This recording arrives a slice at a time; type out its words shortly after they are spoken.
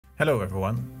Hello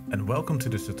everyone, and welcome to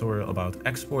this tutorial about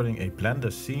exporting a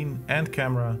Blender scene and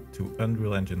camera to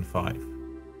Unreal Engine 5.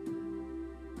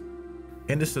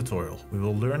 In this tutorial, we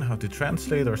will learn how to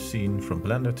translate our scene from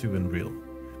Blender to Unreal.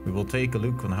 We will take a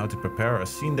look on how to prepare our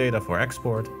scene data for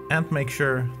export and make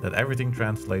sure that everything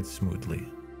translates smoothly.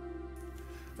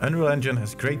 Unreal Engine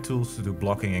has great tools to do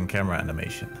blocking and camera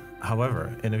animation.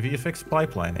 However, in a VFX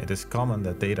pipeline, it is common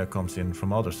that data comes in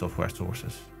from other software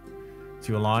sources.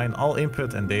 To align all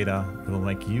input and data, we will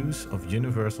make use of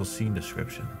universal scene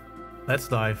description. Let's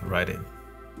dive right in.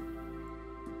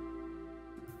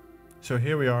 So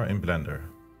here we are in Blender.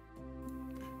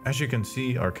 As you can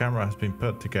see, our camera has been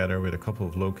put together with a couple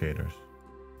of locators.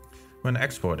 When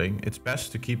exporting, it's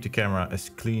best to keep the camera as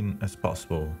clean as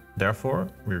possible. Therefore,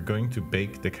 we're going to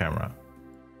bake the camera.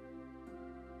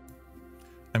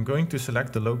 I'm going to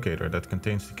select the locator that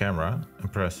contains the camera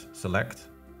and press Select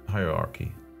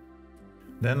Hierarchy.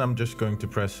 Then I'm just going to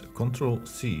press Ctrl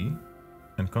C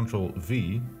and Ctrl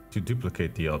V to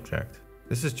duplicate the object.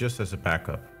 This is just as a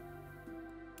backup.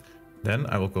 Then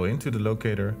I will go into the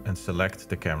locator and select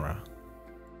the camera.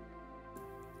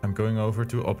 I'm going over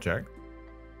to Object,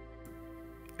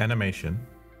 Animation,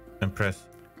 and press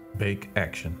Bake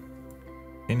Action.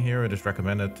 In here it is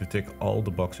recommended to tick all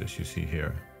the boxes you see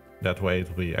here. That way it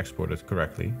will be exported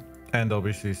correctly. And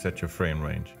obviously set your frame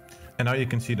range. And now you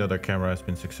can see that our camera has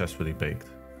been successfully baked.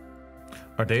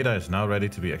 Our data is now ready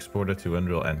to be exported to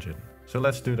Unreal Engine. So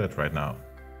let's do that right now.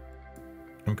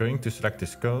 I'm going to select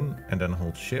this cone and then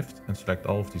hold Shift and select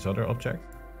all of these other objects.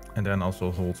 And then also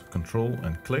hold Control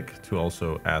and click to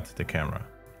also add the camera.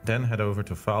 Then head over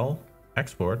to File,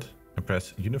 Export, and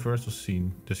press Universal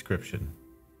Scene Description.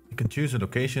 You can choose a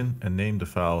location and name the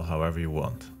file however you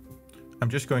want. I'm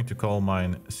just going to call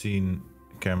mine Scene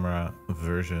Camera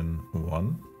Version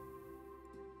 1.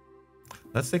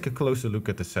 Let's take a closer look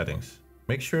at the settings.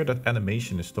 Make sure that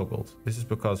animation is toggled. This is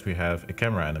because we have a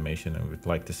camera animation and we'd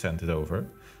like to send it over.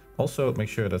 Also, make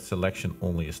sure that selection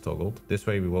only is toggled. This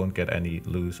way we won't get any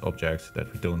loose objects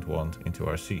that we don't want into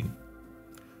our scene.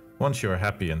 Once you're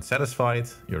happy and satisfied,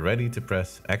 you're ready to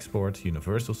press Export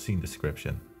Universal Scene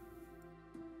Description.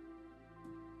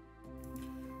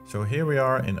 So here we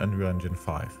are in Unreal Engine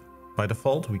 5. By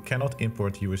default, we cannot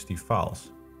import USD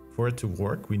files. For it to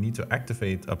work, we need to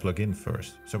activate a plugin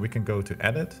first. So we can go to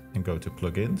Edit and go to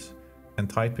Plugins and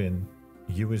type in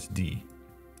USD.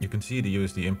 You can see the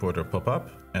USD importer pop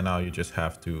up and now you just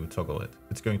have to toggle it.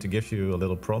 It's going to give you a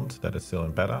little prompt that it's still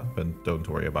in beta, but don't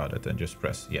worry about it and just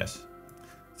press yes.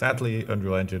 Sadly,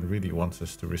 Unreal Engine really wants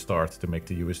us to restart to make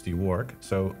the USD work.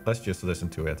 So let's just listen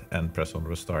to it and press on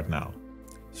Restart now.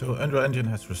 So Unreal Engine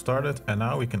has restarted and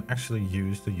now we can actually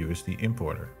use the USD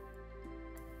importer.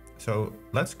 So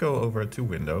let's go over to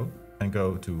Window and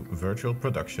go to Virtual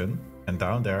Production, and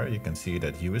down there you can see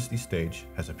that USD stage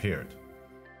has appeared.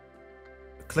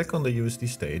 Click on the USD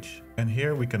stage and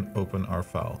here we can open our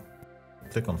file.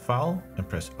 Click on File and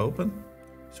press Open.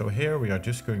 So here we are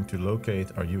just going to locate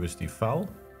our USD file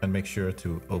and make sure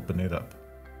to open it up.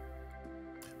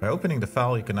 By opening the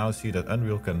file, you can now see that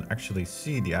Unreal can actually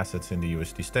see the assets in the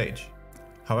USD stage.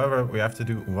 However, we have to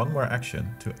do one more action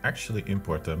to actually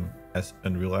import them as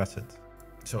Unreal assets.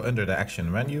 So under the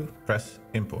action menu, press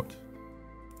Import.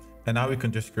 And now we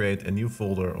can just create a new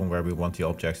folder on where we want the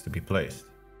objects to be placed.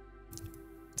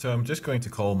 So I'm just going to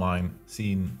call mine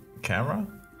Scene Camera,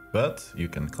 but you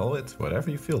can call it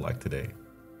whatever you feel like today.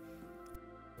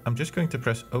 I'm just going to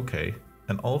press OK,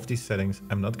 and all of these settings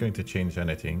I'm not going to change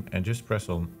anything and just press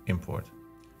on Import.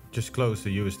 Just close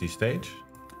the USD stage.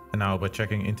 And now by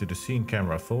checking into the Scene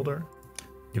Camera folder,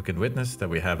 you can witness that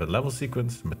we have a level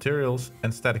sequence, materials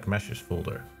and static meshes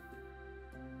folder.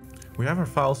 We have our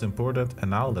files imported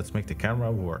and now let's make the camera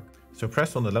work. So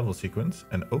press on the level sequence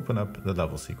and open up the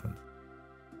level sequence.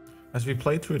 As we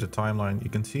play through the timeline, you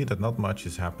can see that not much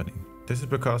is happening. This is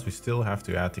because we still have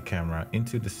to add the camera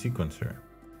into the sequencer.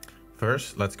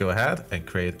 First, let's go ahead and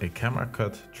create a camera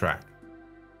cut track.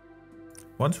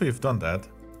 Once we've done that,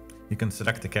 you can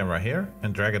select the camera here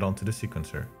and drag it onto the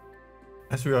sequencer.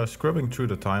 As we are scrubbing through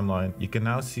the timeline, you can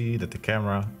now see that the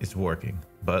camera is working,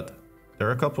 but there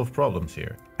are a couple of problems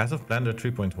here. As of Blender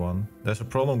 3.1, there's a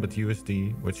problem with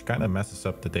USD which kind of messes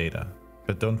up the data.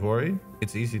 But don't worry,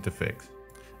 it's easy to fix.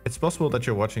 It's possible that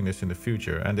you're watching this in the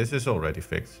future and this is already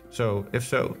fixed. So if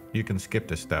so, you can skip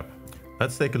this step.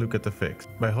 Let's take a look at the fix.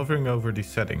 By hovering over these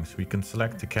settings, we can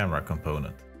select the camera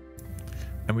component.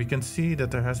 And we can see that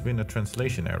there has been a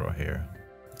translation error here.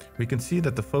 We can see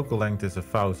that the focal length is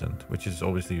 1000, which is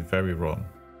obviously very wrong.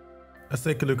 Let's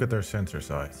take a look at our sensor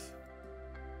size.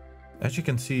 As you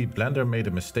can see, Blender made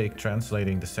a mistake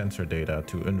translating the sensor data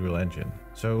to Unreal Engine,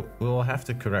 so we'll have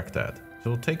to correct that.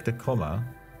 So we'll take the comma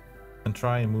and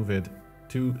try and move it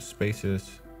 2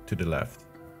 spaces to the left.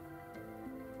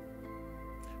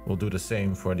 We'll do the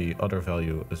same for the other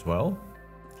value as well.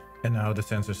 And now the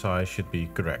sensor size should be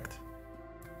correct.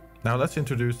 Now let's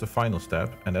introduce the final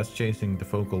step, and that's changing the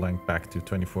focal length back to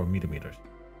 24 millimeters.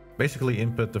 Basically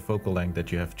input the focal length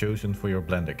that you have chosen for your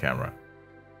Blender camera.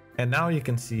 And now you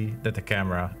can see that the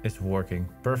camera is working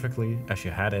perfectly as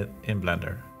you had it in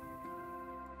Blender.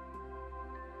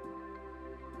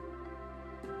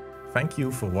 Thank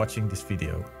you for watching this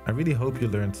video. I really hope you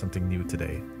learned something new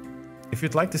today. If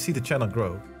you'd like to see the channel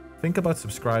grow, think about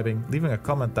subscribing, leaving a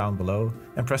comment down below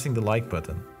and pressing the like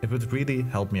button. It would really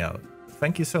help me out.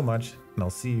 Thank you so much, and I'll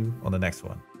see you on the next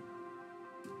one.